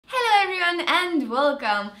everyone and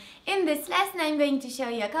welcome! In this lesson I'm going to show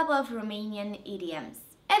you a couple of Romanian idioms.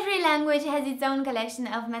 Every language has its own collection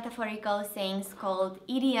of metaphorical sayings called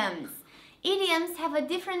idioms. Idioms have a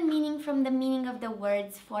different meaning from the meaning of the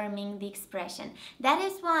words forming the expression. That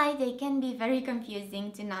is why they can be very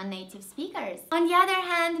confusing to non-native speakers. On the other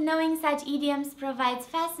hand, knowing such idioms provides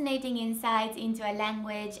fascinating insights into a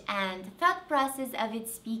language and thought process of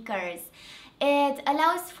its speakers. It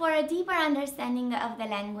allows for a deeper understanding of the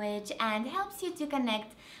language and helps you to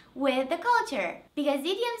connect with the culture. Because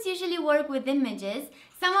idioms usually work with images,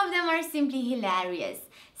 some of them are simply hilarious.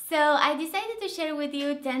 So I decided to share with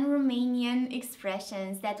you 10 Romanian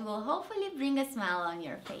expressions that will hopefully bring a smile on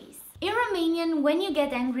your face. In Romanian, when you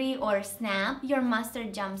get angry or snap, your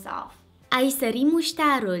mustard jumps off. Ai sări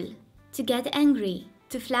muștarul, to get angry,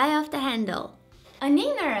 to fly off the handle. An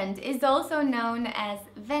ignorant is also known as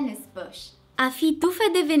Venice bush. A fi tufă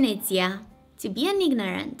de Veneția, to be an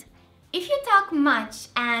ignorant. If you talk much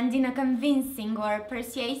and in a convincing or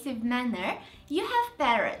persuasive manner, you have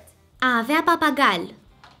parrot. A avea papagal,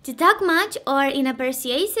 to talk much or in a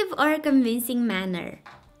persuasive or convincing manner.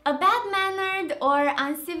 A bad-mannered or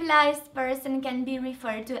uncivilized person can be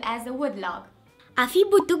referred to as a woodlog. A fi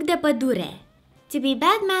butuc de pădure, to be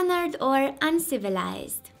bad-mannered or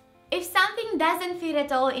uncivilized. If something doesn't fit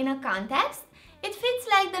at all in a context, it fits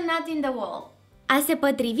like the nut in the wall. A se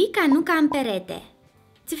potrivi ca nuca în perete,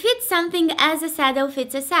 to fit something as a saddle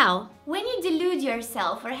fits a sow. When you delude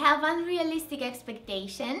yourself or have unrealistic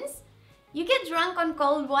expectations, you get drunk on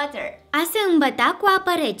cold water. A se îmbăta cu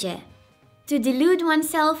apă rece, to delude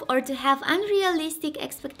oneself or to have unrealistic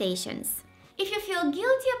expectations. If you feel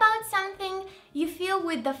guilty about something, you feel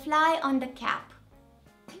with the fly on the cap.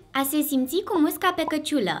 A se simți cu musca pe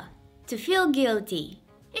căciulă, to feel guilty.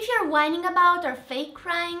 If you're whining about or fake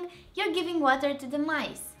crying, you're giving water to the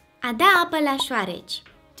mice. A da apă la șoareci,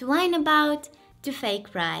 to whine about, to fake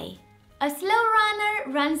cry. A slow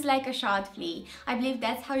runner runs like a short flea. I believe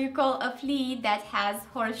that's how you call a flea that has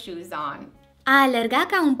horseshoes on. A alerga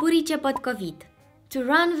ca un purice potcovit, to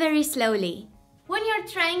run very slowly. When you're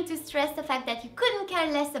trying to stress the fact that you couldn't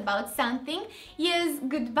care less about something, use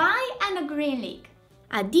goodbye and a green lick.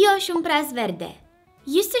 Adio și un praz verde,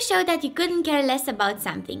 used to show that you couldn't care less about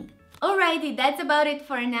something. Alrighty, that's about it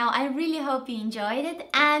for now. I really hope you enjoyed it,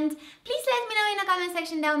 and please let me know in the comment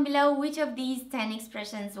section down below which of these 10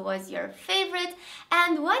 expressions was your favorite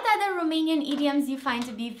and what other Romanian idioms you find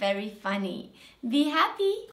to be very funny. Be happy!